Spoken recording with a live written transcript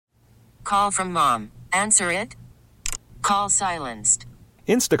Call from mom. Answer it. Call silenced.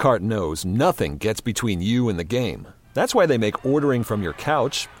 Instacart knows nothing gets between you and the game. That's why they make ordering from your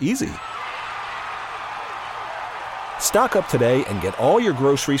couch easy. Stock up today and get all your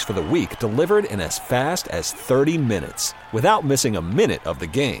groceries for the week delivered in as fast as 30 minutes without missing a minute of the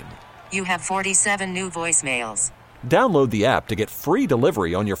game. You have 47 new voicemails. Download the app to get free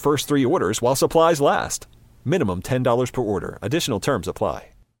delivery on your first 3 orders while supplies last. Minimum $10 per order. Additional terms apply.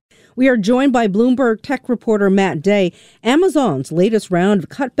 We are joined by Bloomberg tech reporter Matt Day. Amazon's latest round of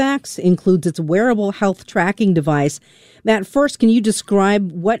cutbacks includes its wearable health tracking device. Matt, first, can you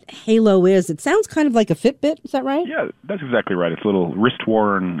describe what Halo is? It sounds kind of like a Fitbit. Is that right? Yeah, that's exactly right. It's a little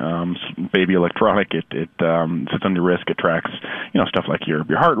wrist-worn baby electronic. It sits on your wrist. It tracks, stuff like your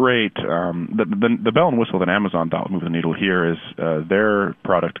heart rate. The bell and whistle that Amazon thought would move the needle here is their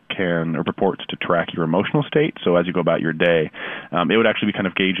product purports to track your emotional state. So as you go about your day, it would actually be kind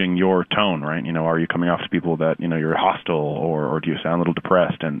of gauging your tone, right? Are you coming off to people that you're hostile, or do you sound a little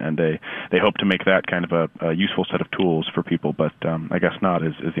depressed? And they hope to make that kind of a useful set of tools for people, but I guess not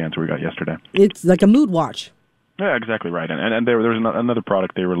is the answer we got yesterday. It's like a mood watch. Yeah, exactly right. And there was another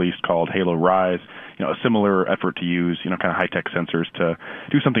product they released called Halo Rise, a similar effort to use, kind of high-tech sensors to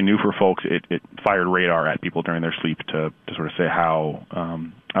do something new for folks. It fired radar at people during their sleep to sort of say how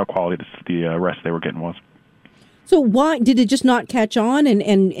quality the rest they were getting was. So why did it just not catch on?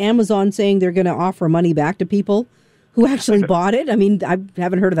 And Amazon saying they're going to offer money back to people who actually bought it? I mean, I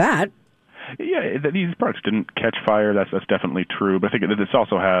haven't heard of that. Yeah, these products didn't catch fire. That's definitely true. But I think that this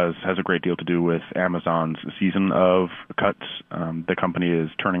also has a great deal to do with Amazon's season of cuts. The company is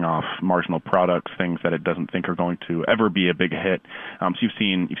turning off marginal products, things that it doesn't think are going to ever be a big hit. So you've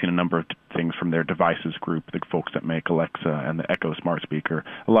seen a number of things from their devices group, the folks that make Alexa and the Echo smart speaker.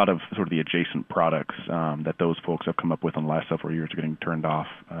 A lot of sort of the adjacent products that those folks have come up with in the last several years are getting turned off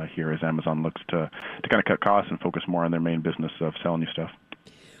here as Amazon looks to kind of cut costs and focus more on their main business of selling you stuff.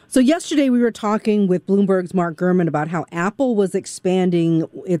 So yesterday we were talking with Bloomberg's Mark Gurman about how Apple was expanding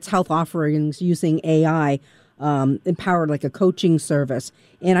its health offerings using AI, empowered like a coaching service.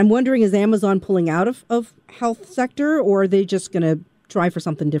 And I'm wondering, is Amazon pulling out of health sector, or are they just going to try for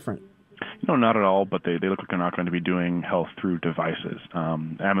something different? No, not at all, but they look like they're not going to be doing health through devices.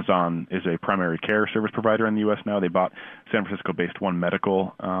 Amazon is a primary care service provider in the U.S. now. They bought San Francisco-based One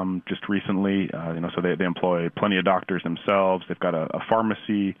Medical just recently, so they employ plenty of doctors themselves. They've got a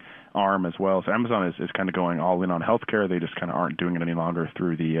pharmacy arm as well. So Amazon is kind of going all in on healthcare. They just kind of aren't doing it any longer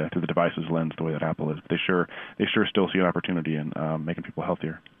through the devices lens the way that Apple is. But they sure still see an opportunity in making people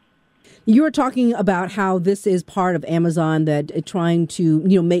healthier. You were talking about how this is part of Amazon that trying to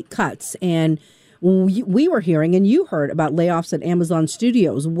make cuts, and we were hearing and you heard about layoffs at Amazon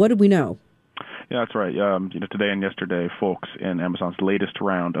Studios. What do we know? Yeah, that's right. Today and yesterday, folks in Amazon's latest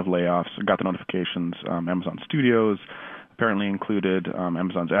round of layoffs got the notifications. Amazon Studios apparently included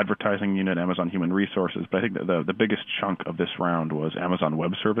Amazon's advertising unit, Amazon Human Resources. But I think that the biggest chunk of this round was Amazon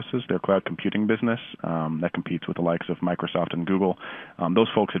Web Services, their cloud computing business that competes with the likes of Microsoft and Google. Those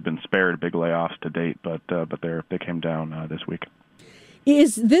folks had been spared big layoffs to date, but they came down this week.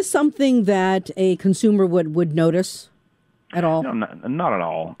 Is this something that a consumer would notice at all? No, not at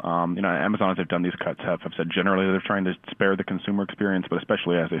all. Amazon, as they've done these cuts, have said generally they're trying to spare the consumer experience, but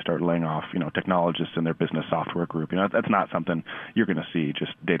especially as they start laying off, technologists in their business software group. That's not something you're going to see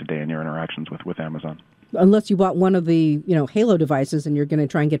just day to day in your interactions with Amazon. Unless you bought one of the, Halo devices and you're going to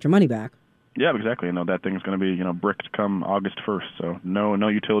try and get your money back. Yeah, exactly. That thing's going to be, bricked come August 1st. So no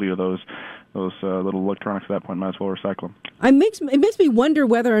utility of those little electronics at that point. Might as well recycle them. It makes me wonder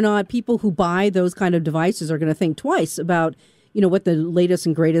whether or not people who buy those kind of devices are going to think twice about, what the latest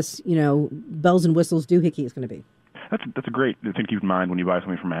and greatest, bells and whistles doohickey is going to be. That's a great thing to keep in mind when you buy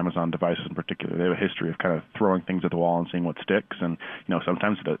something from Amazon devices in particular. They have a history of kind of throwing things at the wall and seeing what sticks. And,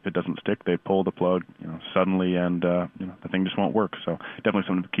 sometimes if it doesn't stick, they pull the plug, suddenly, and, the thing just won't work. So definitely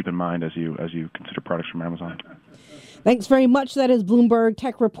something to keep in mind as you consider products from Amazon. Thanks very much. That is Bloomberg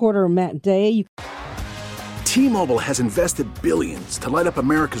tech reporter Matt Day. T-Mobile has invested billions to light up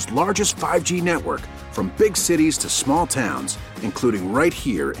America's largest 5G network, from big cities to small towns, including right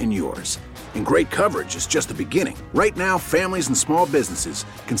here in yours. And great coverage is just the beginning. Right now, families and small businesses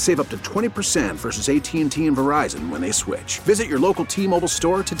can save up to 20% versus AT&T and Verizon when they switch. Visit your local T-Mobile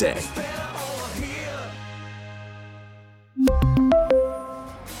store today.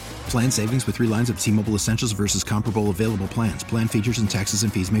 Plan savings with 3 lines of T-Mobile Essentials versus comparable available plans. Plan features and taxes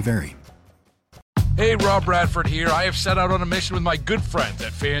and fees may vary. Hey, Rob Bradford here. I have set out on a mission with my good friends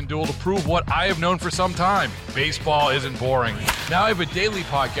at FanDuel to prove what I have known for some time. Baseball isn't boring. Now I have a daily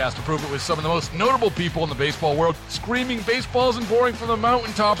podcast to prove it with some of the most notable people in the baseball world, screaming baseball isn't boring from the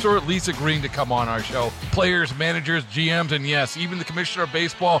mountaintops, or at least agreeing to come on our show. Players, managers, GMs, and yes, even the commissioner of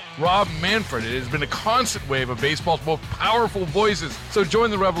baseball, Rob Manfred. It has been a constant wave of baseball's most powerful voices. So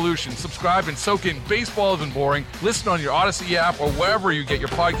join the revolution. Subscribe and soak in Baseball Isn't Boring. Listen on your Odyssey app or wherever you get your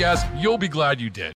podcasts. You'll be glad you did.